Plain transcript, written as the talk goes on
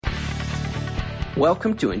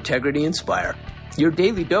Welcome to Integrity Inspire, your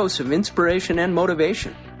daily dose of inspiration and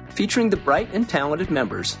motivation, featuring the bright and talented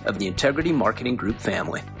members of the Integrity Marketing Group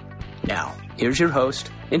family. Now, here's your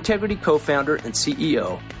host, Integrity co-founder and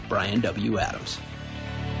CEO, Brian W. Adams.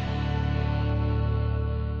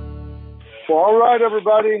 Well, all right,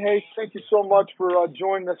 everybody. Hey, thank you so much for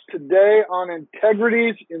joining us today on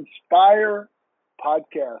Integrity's Inspire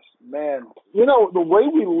podcast. Man, you know, the way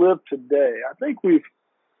we live today, I think we've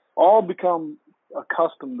all become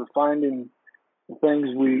accustomed to finding the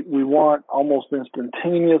things we want almost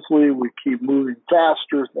instantaneously. We keep moving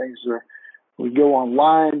faster. We go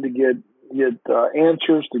online to get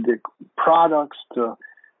answers, to get products, to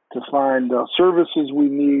find services we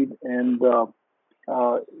need, and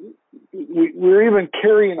we're even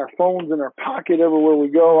carrying our phones in our pocket everywhere we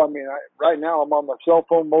go. I mean, right now I'm on my cell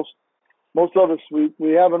phone. Most of us we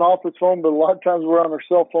have an office phone, but a lot of times we're on our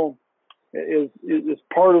cell phone. Is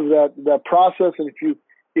part of that process, and if you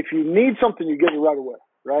need something, you get it right away,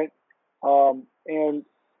 right? And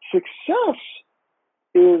success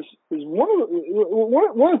is one of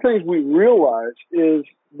the things we realize is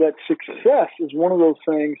that success is one of those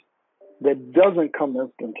things that doesn't come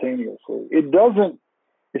instantaneously.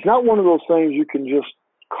 It's not one of those things you can just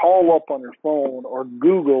call up on your phone or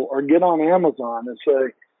Google or get on Amazon and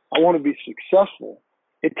say, I want to be successful.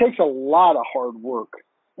 It takes a lot of hard work.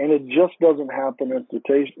 And it just doesn't happen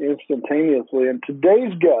instantaneously. And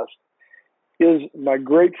today's guest is my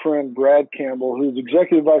great friend, Brad Campbell, who's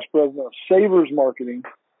Executive Vice President of Savers Marketing.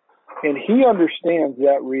 And he understands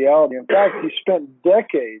that reality. In fact, he spent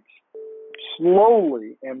decades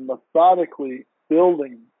slowly and methodically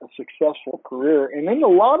building a successful career. And in a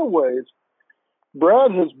lot of ways,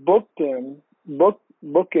 Brad has bookend to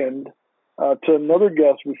another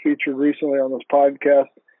guest we featured recently on this podcast,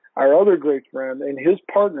 our other great friend, and his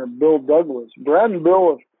partner, Bill Douglas. Brad and Bill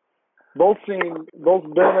have both been at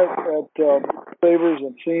Savers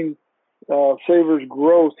and seen Savers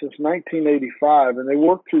grow since 1985, and they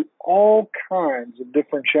worked through all kinds of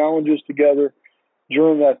different challenges together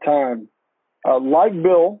during that time. Like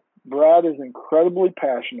Bill, Brad is incredibly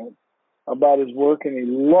passionate about his work, and he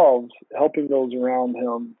loves helping those around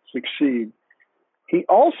him succeed. He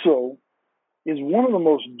also is one of the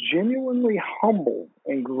most genuinely humble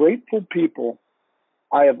and grateful people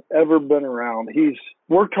I have ever been around. He's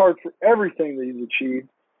worked hard for everything that he's achieved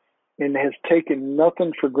and has taken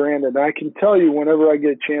nothing for granted. I can tell you, whenever I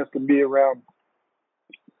get a chance to be around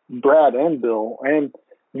Brad and Bill and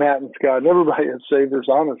Matt and Scott and everybody at Savers,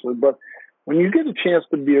 honestly, but when you get a chance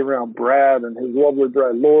to be around Brad and his lovely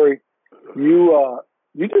bride Lori, you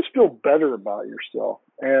just feel better about yourself.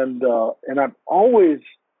 And I'm always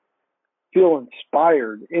feel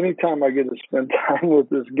inspired anytime I get to spend time with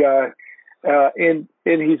this guy. And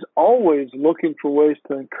he's always looking for ways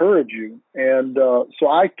to encourage you. And so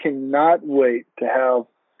I cannot wait to have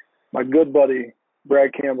my good buddy,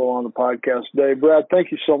 Brad Campbell, on the podcast today. Brad,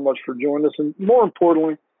 thank you so much for joining us. And more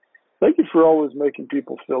importantly, thank you for always making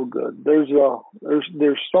people feel good. There's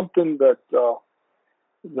something there's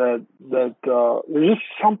just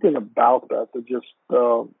something about that just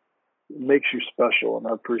makes you special, and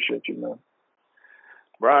I appreciate you, man.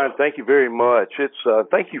 Brian, thank you very much.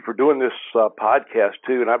 Thank you for doing this podcast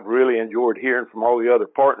too, and I've really enjoyed hearing from all the other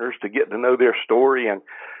partners to get to know their story. And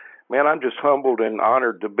man, I'm just humbled and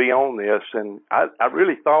honored to be on this. And I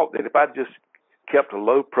really thought that if I just kept a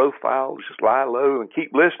low profile, just lie low and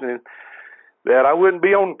keep listening, that I wouldn't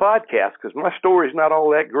be on the podcast because my story's not all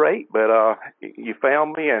that great. But you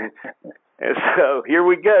found me, and so here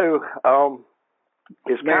we go.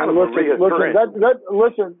 It's kind of that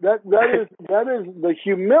is the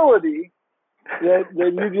humility that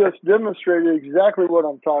you just demonstrated exactly what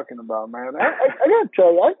I'm talking about, man. I gotta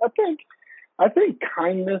tell you, I think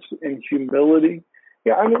kindness and humility.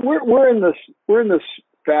 Yeah, I mean we're in this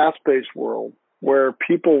fast-paced world where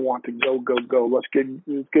people want to go. Let's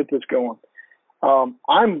get this going.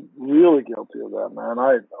 I'm really guilty of that, man.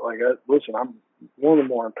 Listen, I'm one of the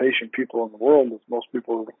more impatient people in the world, as most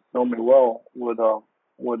people who know me well would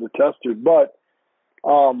attest to. But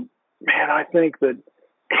man, I think that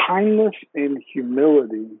kindness and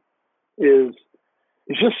humility is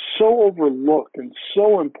just so overlooked and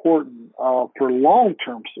so important for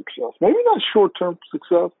long-term success. Maybe not short-term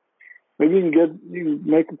success. Maybe you can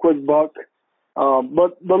make a quick buck.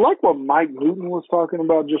 But like what Mike Newton was talking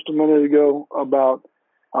about just a minute ago about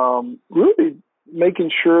really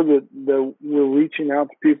making sure that we're reaching out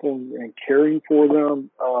to people and caring for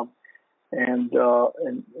them, and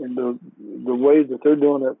the ways that they're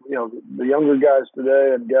doing it, you know, the younger guys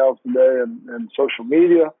today and gals today and social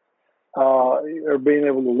media, or being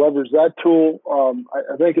able to leverage that tool.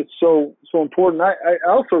 I think it's so important. I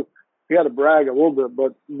also got to brag a little bit,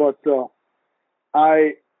 but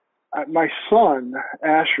my son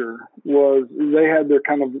Asher they had their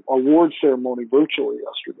kind of award ceremony virtually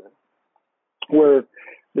yesterday, where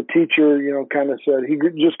the teacher, kind of said he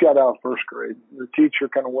just got out of first grade. The teacher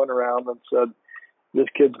kind of went around and said, "This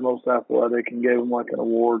kid's most athletic," and gave him like an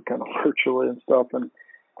award, kind of virtually and stuff. And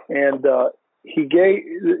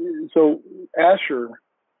so Asher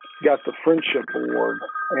got the friendship award,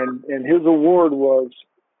 and his award was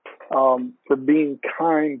for being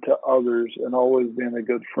kind to others and always being a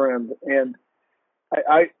good friend. And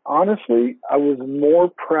I honestly, I was more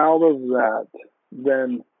proud of that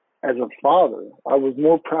than, as a father, I was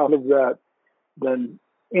more proud of that than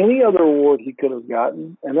any other award he could have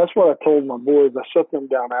gotten. And that's what I told my boys. I set them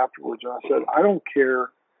down afterwards and I said, I don't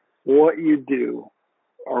care what you do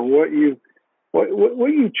or what you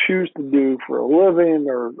choose to do for a living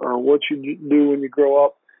or what you do when you grow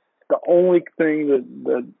up. The only thing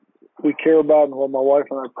that we care about and what my wife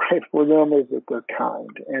and I pray for them is that they're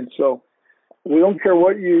kind. And so we don't care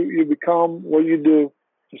what you become, what you do,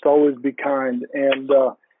 just always be kind. And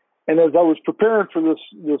as I was preparing for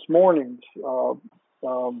this morning's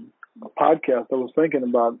podcast, I was thinking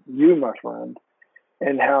about you, my friend,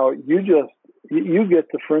 and how you get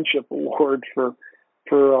the friendship award for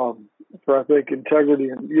I think integrity,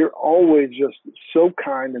 and you're always just so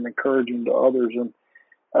kind and encouraging to others. And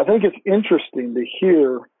I think it's interesting to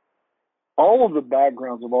hear all of the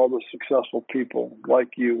backgrounds of all the successful people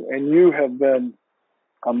like you, and you have been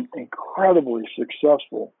incredibly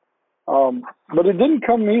successful. But it didn't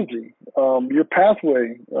come easy. Your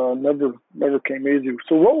pathway never came easy.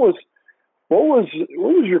 So what was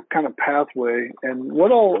your kind of pathway, and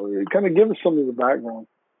what all? Kind of give us some of the background.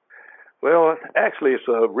 Well, actually, it's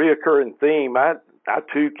a reoccurring theme. I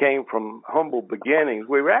too came from humble beginnings.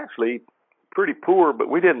 We were actually pretty poor, but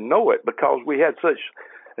we didn't know it because we had such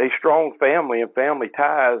a strong family and family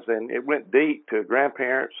ties, and it went deep to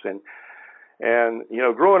grandparents. And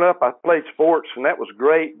growing up, I played sports, and that was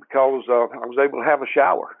great because I was able to have a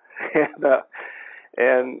shower.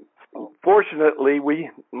 and fortunately,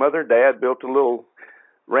 mother and dad built a little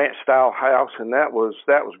ranch-style house, and that was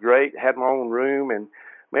great. Had my own room, and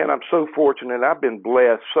man, I'm so fortunate. I've been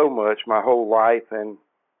blessed so much my whole life, and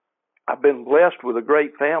I've been blessed with a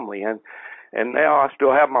great family. And now I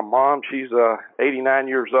still have my mom. She's 89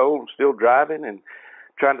 years old and still driving, and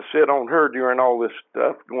trying to sit on her during all this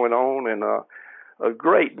stuff going on. And a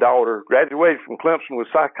great daughter, graduated from Clemson with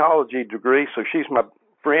a psychology degree, so she's my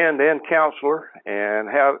friend and counselor. And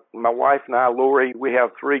my wife and I, Lori, we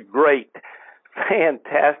have 3 great,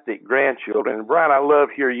 fantastic grandchildren. And Brian, I love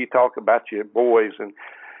hearing you talk about your boys. And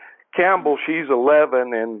Campbell, she's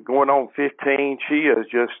 11 and going on 15. She is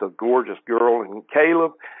just a gorgeous girl. And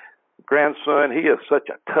Caleb, grandson, he is such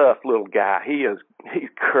a tough little guy. He's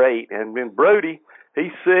great. And then Brody,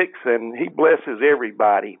 he's 6 and he blesses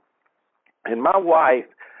everybody. And my wife,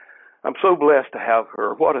 I'm so blessed to have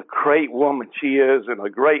her. What a great woman she is, and a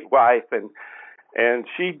great wife. And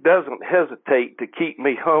she doesn't hesitate to keep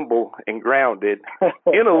me humble and grounded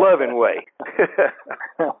in a loving way.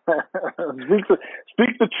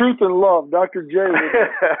 Speak the truth in love, Dr. J.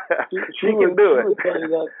 She can do it.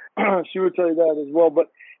 She would tell you that as well. But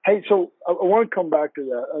hey, so I want to come back to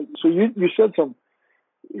that. So you said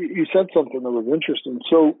something that was interesting.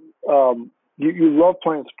 So you love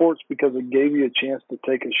playing sports because it gave you a chance to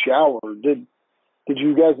take a shower. Did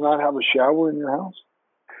you guys not have a shower in your house?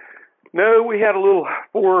 No, we had a little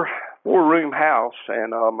four-room house,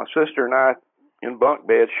 and my sister and I in bunk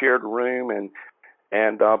beds shared a room,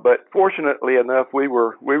 but fortunately enough, we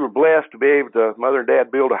were blessed to be able to. Mother and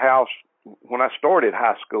Dad build a house when I started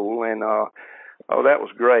high school, and that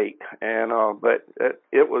was great. And but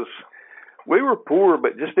it was, we were poor,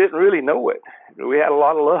 but just didn't really know it. We had a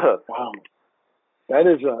lot of love. Wow,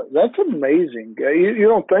 that's amazing. You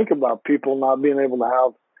don't think about people not being able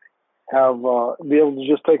to be able to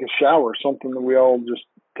just take a shower, something that we all just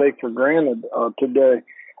take for granted today.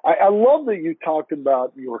 I love that you talked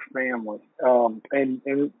about your family,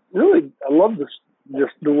 and really I love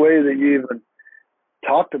just the way that you even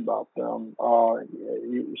talked about them.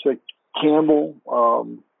 You said Campbell,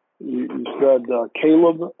 you said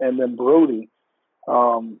Caleb, and then Brody,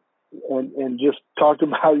 and just talked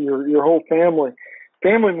about your whole family.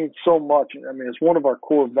 Family means so much. I mean, it's one of our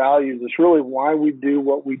core values. It's really why we do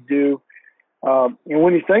what we do. And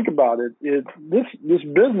when you think about it, this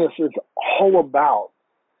business is all about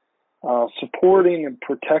supporting and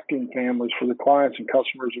protecting families for the clients and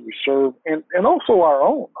customers that we serve, and also our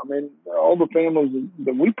own. I mean, all the families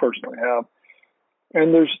that we personally have.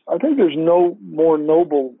 And I think there's no more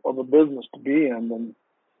noble of a business to be in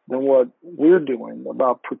than what we're doing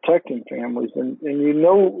about protecting families. And you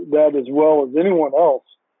know that as well as anyone else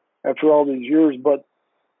after all these years. But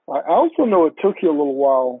I also know it took you a little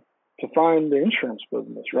while to find the insurance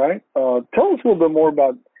business, right? Tell us a little bit more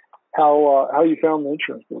about how you found the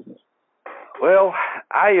insurance business. Well,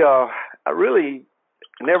 I really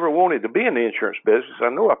never wanted to be in the insurance business. I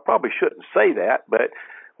know I probably shouldn't say that, but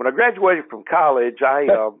when I graduated from college,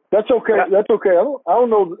 that's okay. That's okay. I don't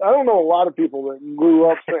know a lot of people that grew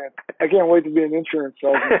up saying, "I can't wait to be an insurance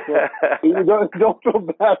salesman." So don't feel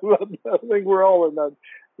bad about that. I think we're all in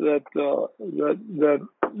that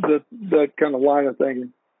kind of line of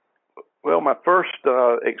thinking. Well, my first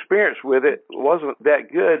experience with it wasn't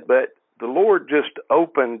that good, but the Lord just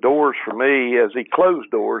opened doors for me as He closed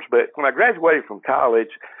doors. But when I graduated from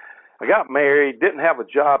college, I got married, didn't have a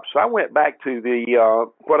job, so I went back to the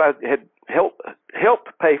what I had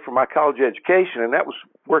helped pay for my college education, and that was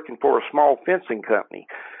working for a small fencing company.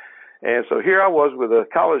 And so here I was with a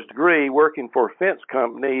college degree working for a fence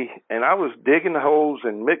company, and I was digging the holes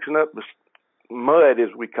and mixing up the mud,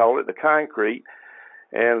 as we call it, the concrete.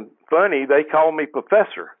 And funny, they called me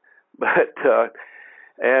professor, but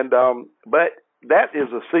that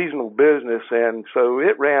is a seasonal business, and so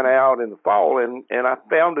it ran out in the fall, and I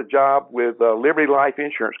found a job with Liberty Life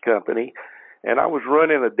Insurance Company, and I was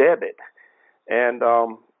running a debit, and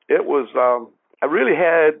it was I really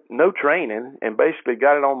had no training and basically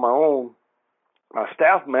got it on my own. My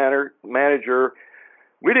staff manager,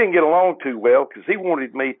 we didn't get along too well because he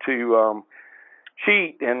wanted me to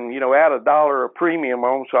cheat and, add $1 a premium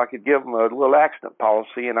on so I could give them a little accident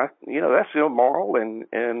policy. And that's immoral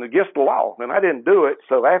and against the law. And I didn't do it.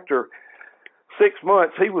 So after 6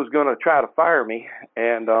 months, he was going to try to fire me.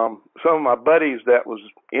 And some of my buddies that was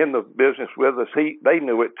in the business with us, they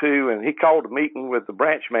knew it too. And he called a meeting with the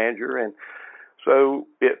branch manager. And so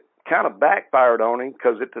it kind of backfired on him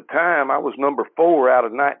because at the time I was number 4 out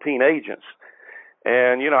of 19 agents.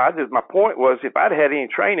 And, my point was if I'd had any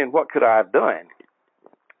training, what could I have done?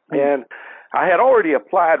 And I had already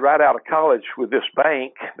applied right out of college with this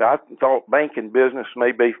bank. I thought banking business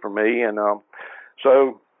may be for me. And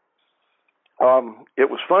so it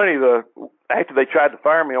was funny. After they tried to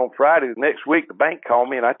fire me on Friday, the next week the bank called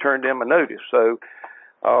me and I turned them a notice. So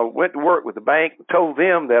went to work with the bank, told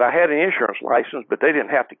them that I had an insurance license, but they didn't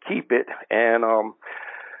have to keep it. And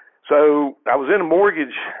so I was in the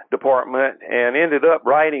mortgage department and ended up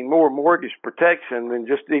writing more mortgage protection than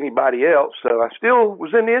just anybody else. So I still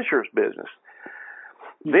was in the insurance business.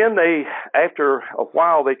 Then after a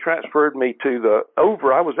while, they transferred me to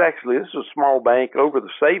this is a small bank over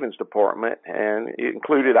the savings department, and it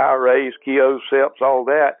included IRAs, KIOs, SEPs, all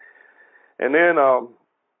that. And then,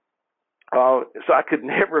 so I could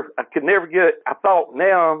never I thought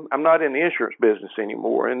now I'm not in the insurance business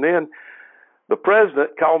anymore. And then the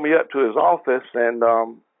president called me up to his office, and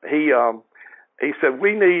he said,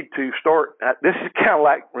 we need to start. This is kind of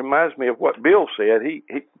reminds me of what Bill said.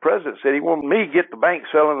 The president said he wanted me to get the bank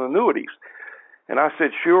selling annuities. And I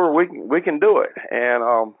said, sure, we can do it. And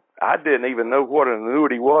I didn't even know what an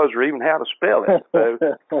annuity was or even how to spell it. So,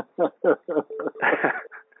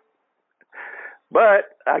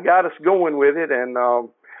 but I got us going with it, and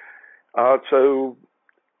so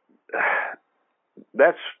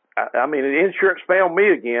that's. The insurance found me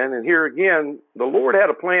again, and here again, the Lord had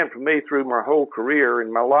a plan for me through my whole career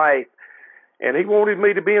and my life, and He wanted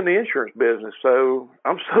me to be in the insurance business. So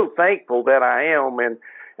I'm so thankful that I am, and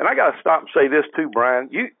I got to stop and say this too, Brian.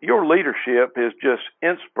 Your leadership is just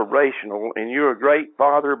inspirational, and you're a great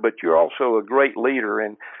father, but you're also a great leader,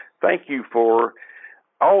 and thank you for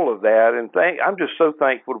all of that. And I'm just so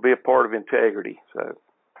thankful to be a part of Integrity. So,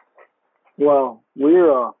 well,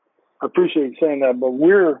 I appreciate you saying that, but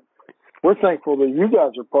we're thankful that you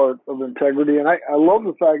guys are part of Integrity. And I love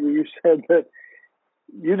the fact that you said that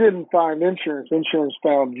you didn't find insurance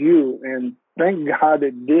found you. And thank God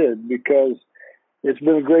it did, because it's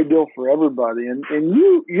been a great deal for everybody. And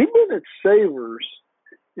you've been at Savers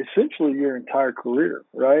essentially your entire career,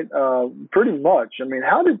 right? Pretty much.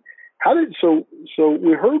 How did so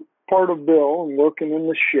we heard part of Bill and working in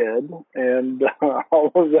the shed and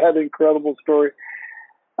all of that incredible story.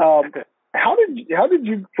 How did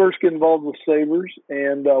you first get involved with Savers,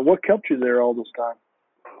 and what kept you there all this time?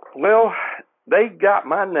 Well, they got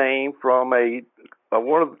my name from we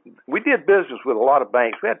did business with a lot of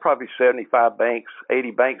banks. We had probably 75 banks,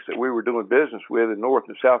 80 banks that we were doing business with in North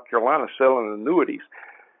and South Carolina selling annuities.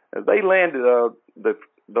 They landed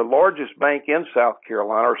the largest bank in South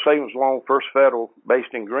Carolina, our Savings Loan First Federal,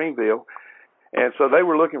 based in Greenville. And so they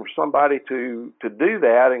were looking for somebody to do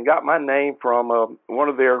that, and got my name from one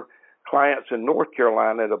of their clients in North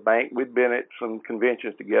Carolina at a bank. We'd been at some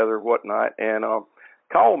conventions together, whatnot, and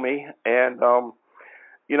called me. And I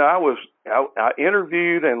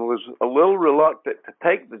interviewed and was a little reluctant to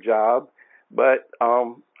take the job, but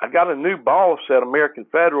I got a new boss at American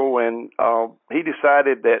Federal, and he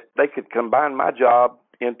decided that they could combine my job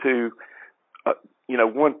into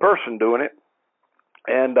one person doing it.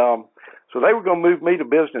 And so they were going to move me to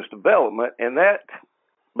business development, and that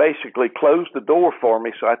basically closed the door for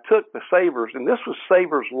me. So I took the Savers, and this was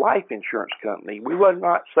Savers Life Insurance Company. We were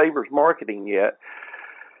not Savers Marketing yet.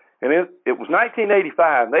 And it was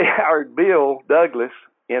 1985. They hired Bill Douglas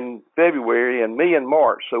in February and me in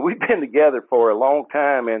March. So we've been together for a long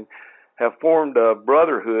time and have formed a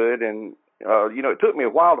brotherhood. And, it took me a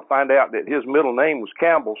while to find out that his middle name was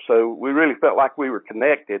Campbell. So we really felt like we were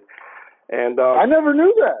connected. And I never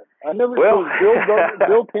knew that. I never knew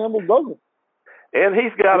Bill Campbell Douglas. And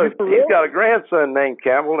he's got a grandson named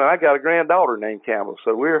Campbell, and I got a granddaughter named Campbell.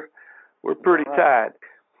 So we're pretty tied.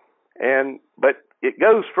 But it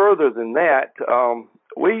goes further than that.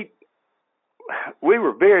 We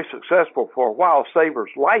were very successful for a while,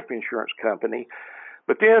 Savers Life Insurance Company,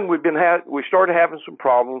 but then we started having some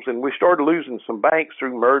problems, and we started losing some banks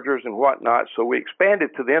through mergers and whatnot. So we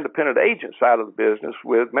expanded to the independent agent side of the business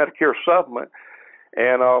with Medicare Supplement,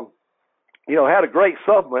 and had a great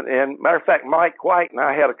supplement. And matter of fact, Mike White and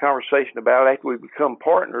I had a conversation about it after we become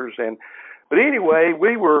partners. But anyway,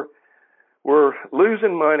 we were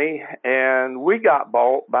losing money, and we got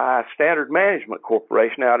bought by Standard Management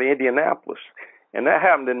Corporation out of Indianapolis, and that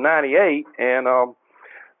happened in '98. And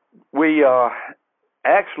we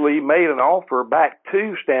actually made an offer back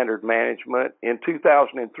to Standard Management in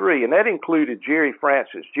 2003, and that included Jerry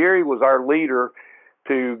Francis. Jerry was our leader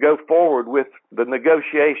to go forward with the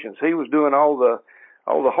negotiations. He was doing all the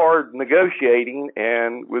hard negotiating,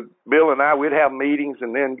 and with Bill and I, we'd have meetings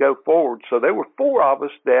and then go forward. So there were four of us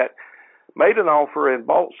that made an offer and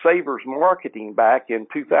bought Savers Marketing back in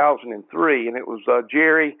 2003, and it was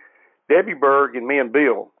Jerry, Debbie Berg, and me and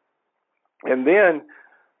Bill. And then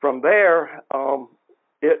from there,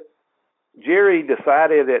 Jerry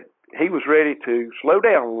decided that he was ready to slow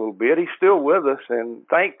down a little bit. He's still with us, and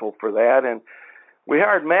thankful for that. And we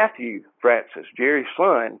hired Matthew Francis, Jerry's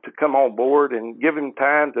son, to come on board and give him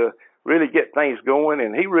time to really get things going.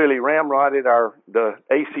 And he really ramrodded the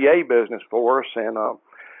ACA business for us. And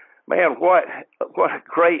man, what a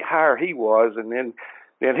great hire he was. And then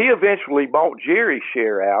he eventually bought Jerry's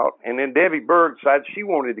share out, and then Debbie Berg decided she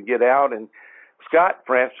wanted to get out, and Scott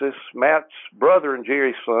Francis, Matt's brother and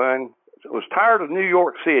Jerry's son, was tired of New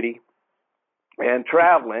York City and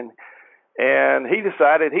traveling, and he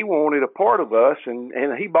decided he wanted a part of us, and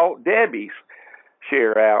he bought Debbie's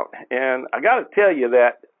share out. And I got to tell you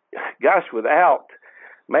that, gosh, without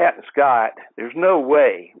Matt and Scott, there's no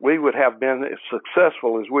way we would have been as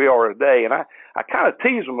successful as we are today. And I kind of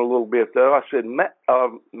teased them a little bit, though. I said,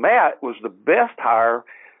 Matt was the best hire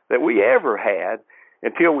that we ever had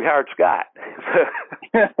until we hired Scott.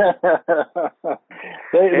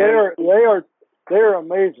 They're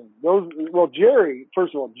amazing. Jerry,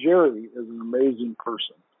 first of all, Jerry is an amazing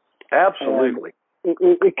person. Absolutely.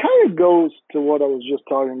 It kind of goes to what I was just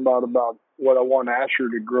talking about what I want Asher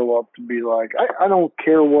to grow up to be like. I don't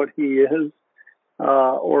care what he is,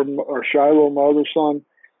 or Shiloh, my other son.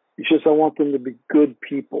 It's just I want them to be good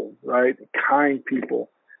people, right? Kind people.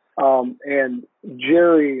 And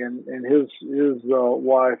Jerry and his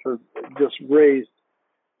wife have just raised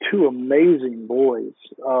two amazing boys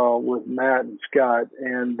with Matt and Scott,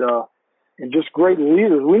 and just great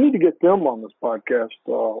leaders. We need to get them on this podcast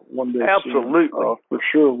one day. Absolutely, for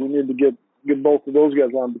sure. We need to get both of those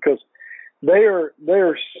guys on, because they are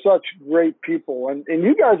such great people, and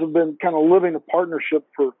you guys have been kind of living a partnership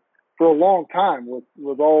for a long time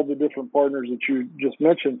with all the different partners that you just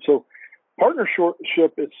mentioned. So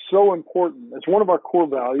partnership is so important. It's one of our core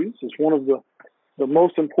values. It's one of the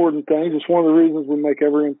most important things. It's one of the reasons we make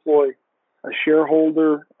every employee a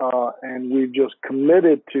shareholder, and we've just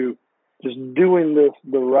committed to just doing this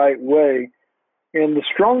the right way. And the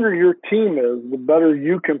stronger your team is, the better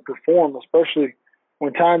you can perform, especially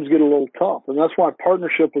when times get a little tough. And that's why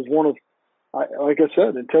partnership is one of, like I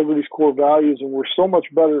said, Integrity's core values, and we're so much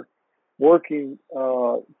better working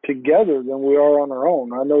together than we are on our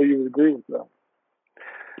own. I know you would agree with that.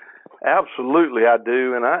 Absolutely, I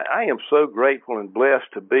do, and I am so grateful and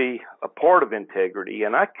blessed to be a part of Integrity,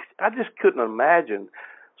 and I just couldn't imagine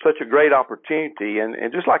such a great opportunity. And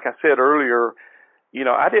just like I said earlier,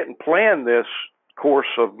 I didn't plan this course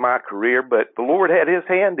of my career, but the Lord had his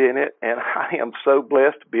hand in it, and I am so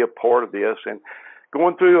blessed to be a part of this. And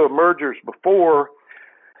going through mergers before,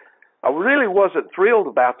 I really wasn't thrilled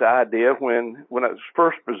about the idea when it was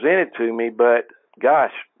first presented to me, but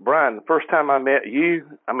gosh, Brian, the first time I met you,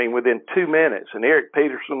 I mean, within 2 minutes, and Eric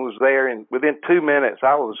Peterson was there, and within 2 minutes,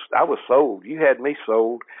 I was sold. You had me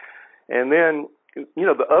sold. And then, you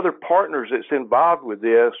know, the other partners that's involved with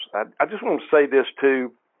this, I just want to say this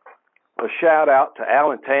too, a shout out to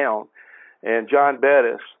Allentown and John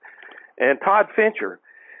Bettis and Todd Fincher.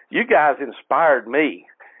 You guys inspired me.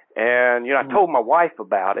 And, you know, I told my wife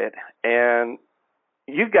about it, and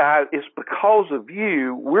you guys, it's because of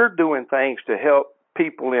you, we're doing things to help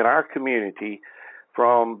people in our community,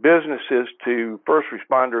 from businesses to first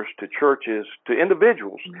responders to churches to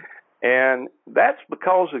individuals. And that's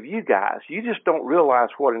because of you guys. You just don't realize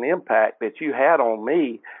what an impact that you had on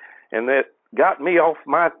me, and that got me off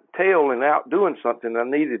my tail and out doing something I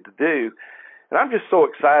needed to do. And I'm just so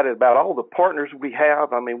excited about all the partners we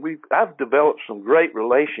have. I mean, I've developed some great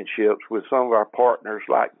relationships with some of our partners,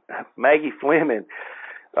 like Maggie Fleming.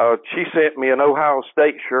 She sent me an Ohio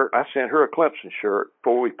State shirt. I sent her a Clemson shirt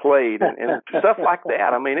before we played, and stuff like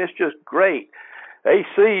that. I mean, it's just great.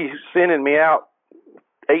 AC sending me out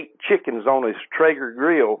 8 chickens on his Traeger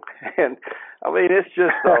grill. And, I mean, it's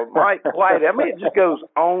just Mike White. I mean, it just goes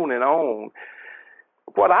on and on.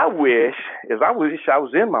 What I wish I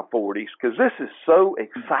was in my 40s, because this is so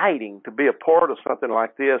exciting to be a part of something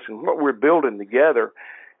like this and what we're building together.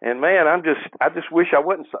 And, man, I just wish I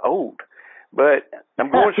wasn't so old. But I'm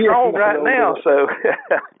going strong right now, so.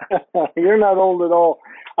 You're not old at all.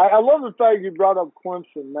 I love the fact you brought up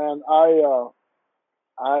Clemson, man. I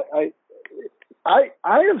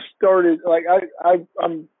have started, like,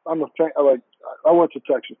 I'm a fan, like, I went to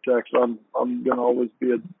Texas Tech, so I'm going to always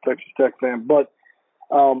be a Texas Tech fan. But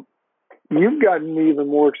you've gotten me even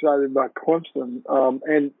more excited about Clemson,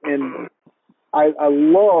 and I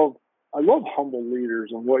love humble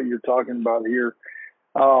leaders and what you're talking about here.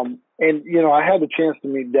 And you know, I had the chance to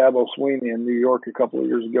meet Dabo Swinney in New York a couple of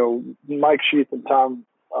years ago. Tom Sheets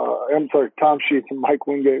and Mike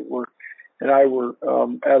Wingate and I were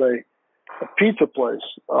at a pizza place,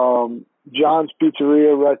 John's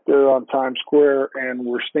Pizzeria, right there on Times Square, and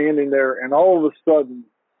we're standing there, and all of a sudden,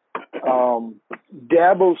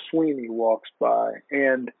 Dabo Swinney walks by,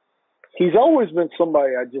 and he's always been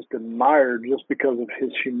somebody I just admired just because of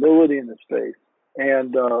his humility in his faith.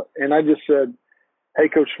 And I just said, "Hey,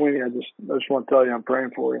 Coach Swinney, I just want to tell you I'm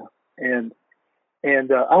praying for you." And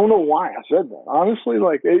I don't know why I said that. Honestly,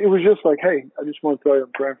 like, it was just like, "Hey, I just want to tell you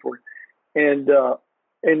I'm praying for you."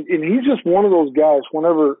 And he's just one of those guys,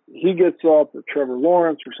 whenever he gets up, or Trevor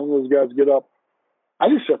Lawrence or some of those guys get up, I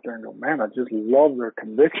just sit there and go, man, I just love their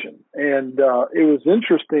conviction. And it was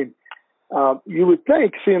interesting. You would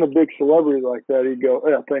think, seeing a big celebrity like that, he'd go,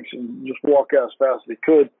 "Yeah, thanks," and just walk out as fast as he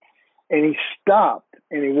could. And he stopped,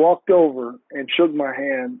 and he walked over and shook my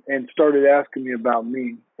hand and started asking me about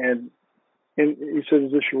me. And he said,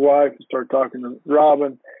 "Is this your wife?" And started talking to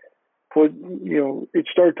Robin. It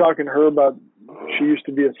started talking to her about, she used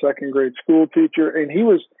to be a second grade school teacher. And he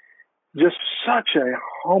was just such a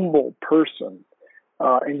humble person,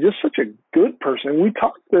 and just such a good person. We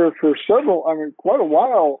talked there for quite a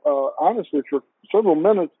while, honestly, for several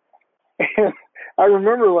minutes. And I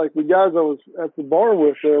remember, like, the guys I was at the bar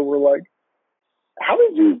with there were like, "How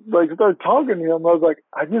did you, like, start talking to him?" I was like,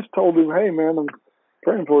 "I just told him, hey, man, I'm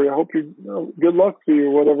praying for you. I hope good luck to you,"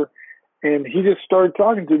 or whatever. And he just started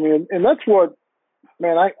talking to me. And that's what,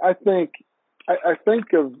 man, I think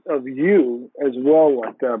of you as well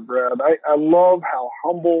like that, Brad. I love how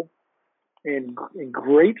humble and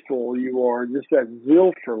grateful you are, just that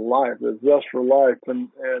zeal for life, that zest for life,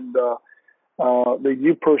 and that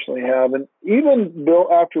you personally have. And even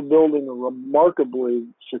after building a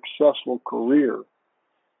remarkably successful career,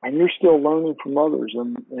 and you're still learning from others,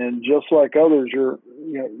 and just like others, you're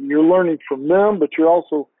learning from them, but you're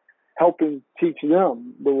also helping teach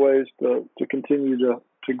them the ways to continue to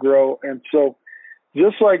grow. And so,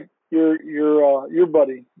 just like your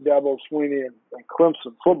buddy Dabo Swinney and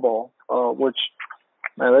Clemson football, which,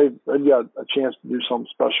 man, they've got a chance to do something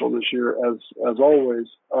special this year, as always.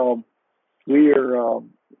 We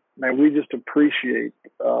just appreciate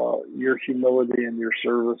your humility and your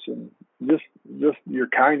service, and just your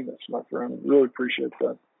kindness, my friend. Really appreciate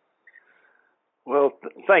that. Well,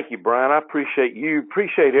 thank you, Brian. I appreciate you.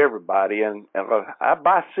 Appreciate everybody. And I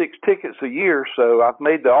buy 6 tickets a year, so I've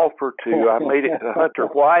made the offer I made it to Hunter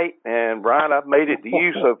White, and Brian, I've made it to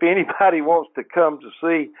you. So if anybody wants to come to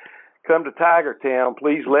Tiger Town,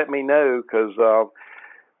 please let me know, because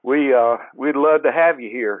we'd love to have you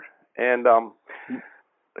here. And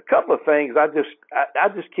a couple of things. I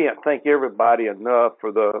just can't thank everybody enough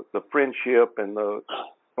for the friendship and the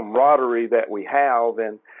camaraderie that we have.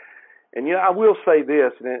 And I will say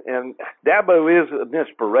this, and Dabo is an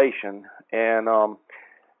inspiration. And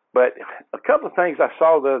but a couple of things I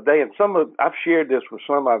saw the other day, and I've shared this with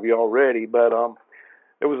some of you already, but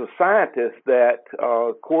there was a scientist that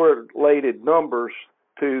correlated numbers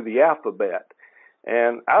to the alphabet.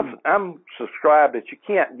 And I'm subscribed that you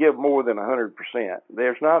can't give more than 100%.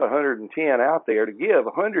 There's not 110 out there to give.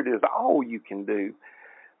 100 is all you can do.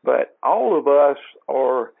 But all of us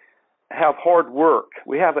have hard work.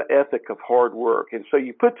 We have an ethic of hard work. And so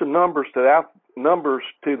you put the numbers to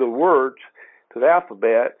the words, to the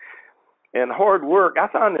alphabet, and hard work, I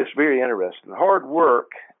find this very interesting. Hard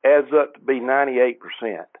work adds up to be 98%.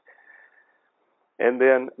 And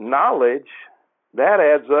then knowledge, that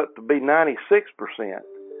adds up to be 96%.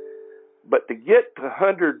 But to get to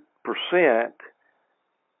 100%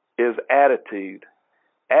 is attitude.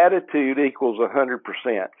 Attitude equals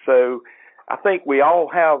 100%. So I think we all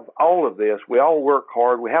have all of this. We all work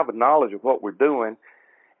hard. We have a knowledge of what we're doing.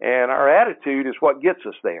 And our attitude is what gets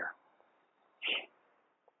us there.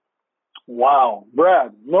 Wow.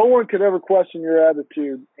 Brad, no one could ever question your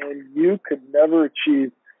attitude, and you could never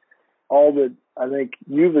achieve all that I think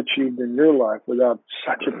you've achieved in your life without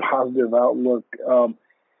such a positive outlook.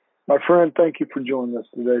 My friend, thank you for joining us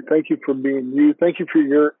today. Thank you for being you. Thank you for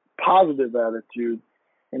your positive attitude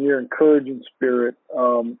and your encouraging spirit,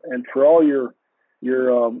 and for all your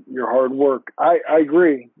hard work. I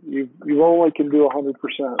agree. You only can do 100%,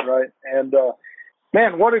 right? And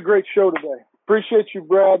man, what a great show today. Appreciate you,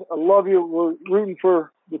 Brad. I love you. We're rooting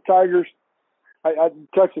for the Tigers.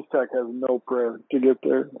 Texas Tech has no prayer to get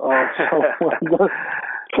there.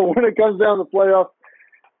 So when it comes down to playoffs,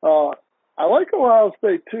 I like Ohio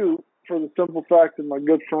State too, for the simple fact that my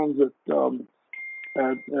good friends at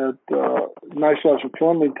Nice Life for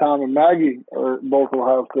Friendly, Tom and Maggie, are both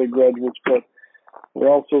Ohio State graduates, but we're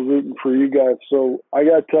also rooting for you guys. So I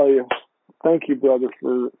got to tell you, thank you, brother,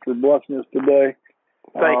 for blessing us today.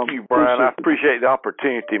 Thank you, Brian. I appreciate the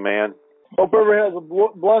opportunity, man. Hope everyone has a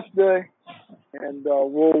blessed day, and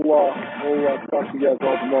we'll talk to you guys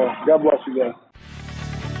all tomorrow. God bless you guys.